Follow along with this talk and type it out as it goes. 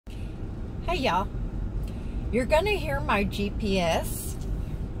Hey y'all, you're gonna hear my GPS,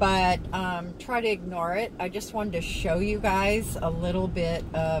 but try to ignore it. I just wanted to show you guys a little bit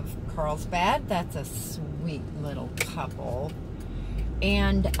of Carlsbad. That's a sweet little couple,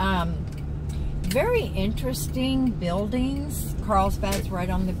 and very interesting buildings. Carlsbad's right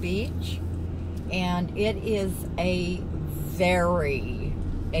on the beach, and it is a very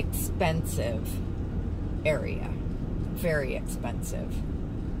expensive area. Very expensive.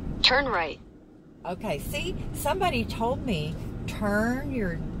 Turn right. Okay, see, somebody told me turn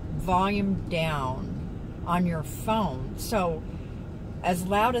your volume down on your phone. So as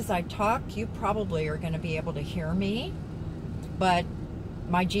loud as I talk, you probably are going to be able to hear me, but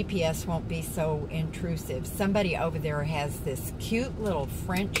my GPS won't be so intrusive. Somebody over there has this cute little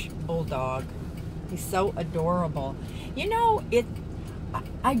French bulldog. He's so adorable. You know,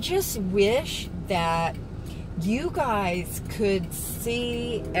 I just wish that you guys could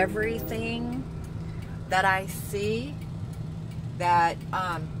see everything that I see. That,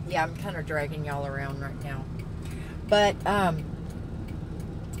 yeah, I'm kind of dragging y'all around right now. But,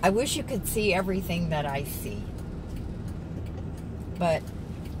 I wish you could see everything that I see. But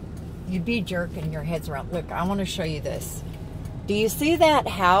you'd be jerking your heads around. Look, I want to show you this. Do you see that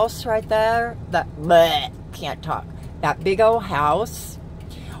house right there? Can't talk. That big old house?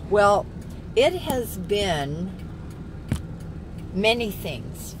 Well, it has been many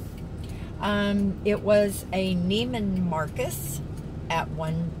things. It was a Neiman Marcus at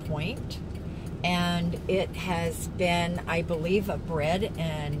one point, and it has been, I believe, a bread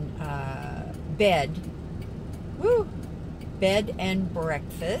and bed and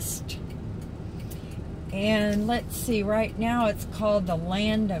breakfast. And let's see, right now it's called the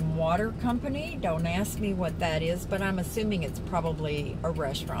Land and Water Company. Don't ask me what that is, but I'm assuming it's probably a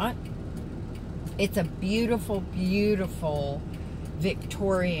restaurant. It's a beautiful, beautiful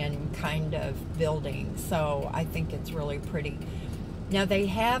Victorian kind of building, so I think it's really pretty. Now they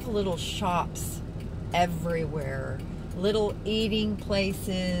have little shops everywhere, little eating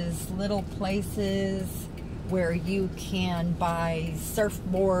places, little places where you can buy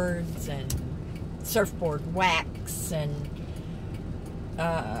surfboards and surfboard wax and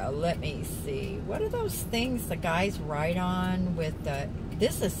let me see, what are those things the guys ride on with the,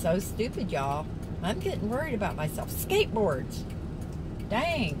 this is so stupid, y'all. I'm getting worried about myself. Skateboards.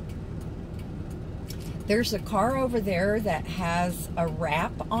 Dang. There's a car over there that has a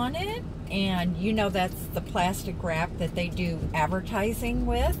wrap on it, and you know that's the plastic wrap that they do advertising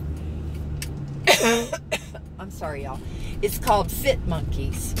with. I'm sorry, y'all. It's called Fit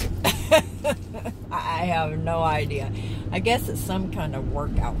Monkeys. I have no idea. I guess it's some kind of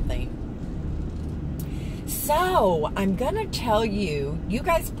workout thing. So, I'm going to tell you, you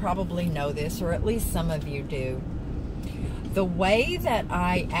guys probably know this, or at least some of you do. The way that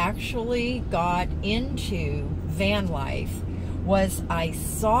I actually got into van life was I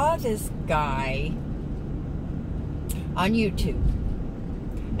saw this guy on YouTube,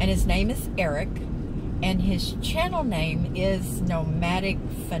 and his name is Eric, and his channel name is Nomadic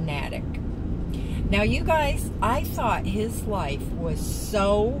Fanatic. Now, you guys, I thought his life was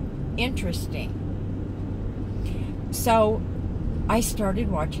so interesting. So I started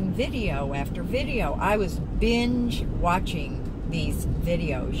watching video after video. I was binge watching these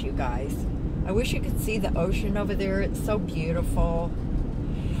videos, you guys. I wish you could see the ocean over there. It's so beautiful.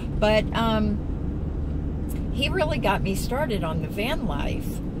 But he really got me started on the van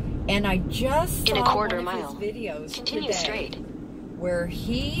life. And I just saw in a quarter one mile. of his videos Continue today straight. where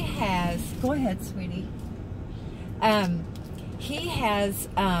he has, go ahead, sweetie. He has,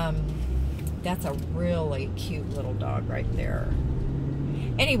 that's a really cute little dog right there.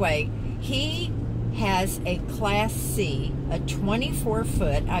 Anyway, he has a Class C, a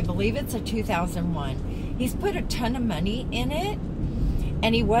 24-foot, I believe it's a 2001. He's put a ton of money in it,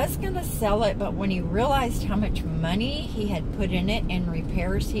 and he was going to sell it, but when he realized how much money he had put in it in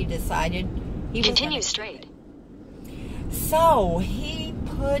repairs, he decided he was Continue straight. So he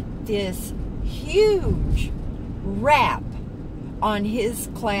put this huge wrap on his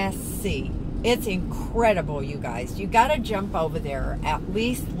Class C. It's incredible, you guys. You got to jump over there. At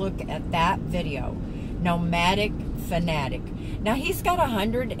least look at that video. Nomadic Fanatic. Now, he's got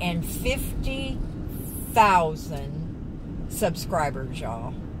 150,000 subscribers,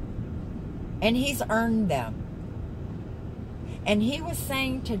 y'all. And he's earned them. And he was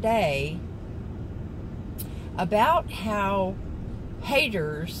saying today about how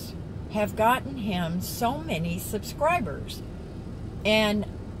haters have gotten him so many subscribers. And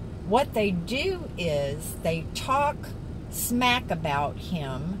what they do is they talk smack about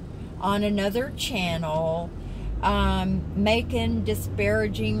him on another channel making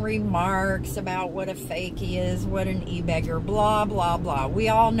disparaging remarks about what a fakie is, what an e-beggar, blah, blah, blah. We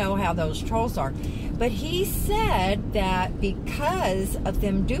all know how those trolls are. But he said that because of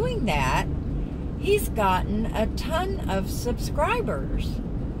them doing that, he's gotten a ton of subscribers.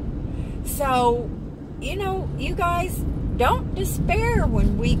 So, you know, you guys, don't despair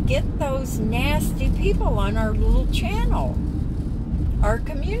when we get those nasty people on our little channel, our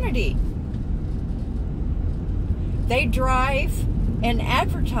community. They drive and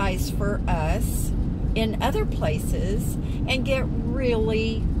advertise for us in other places and get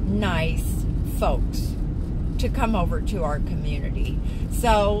really nice folks to come over to our community.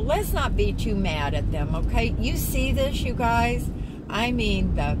 So let's not be too mad at them, okay? You see this, you guys? I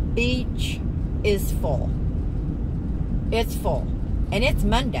mean, the beach is full. It's full. And it's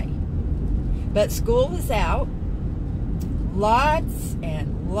Monday. But school is out. Lots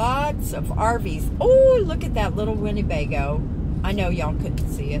and lots of RVs. Oh, look at that little Winnebago. I know y'all couldn't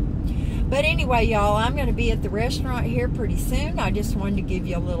see it. But anyway, y'all, I'm going to be at the restaurant here pretty soon. I just wanted to give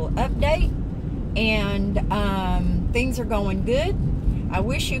you a little update. And things are going good. I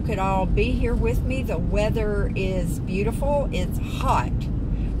wish you could all be here with me. The weather is beautiful. It's hot,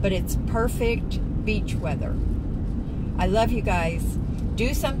 but it's perfect beach weather. I love you guys.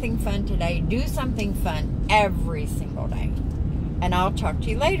 Do something fun today. Do something fun every single day. And I'll talk to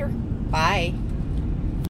you later. Bye.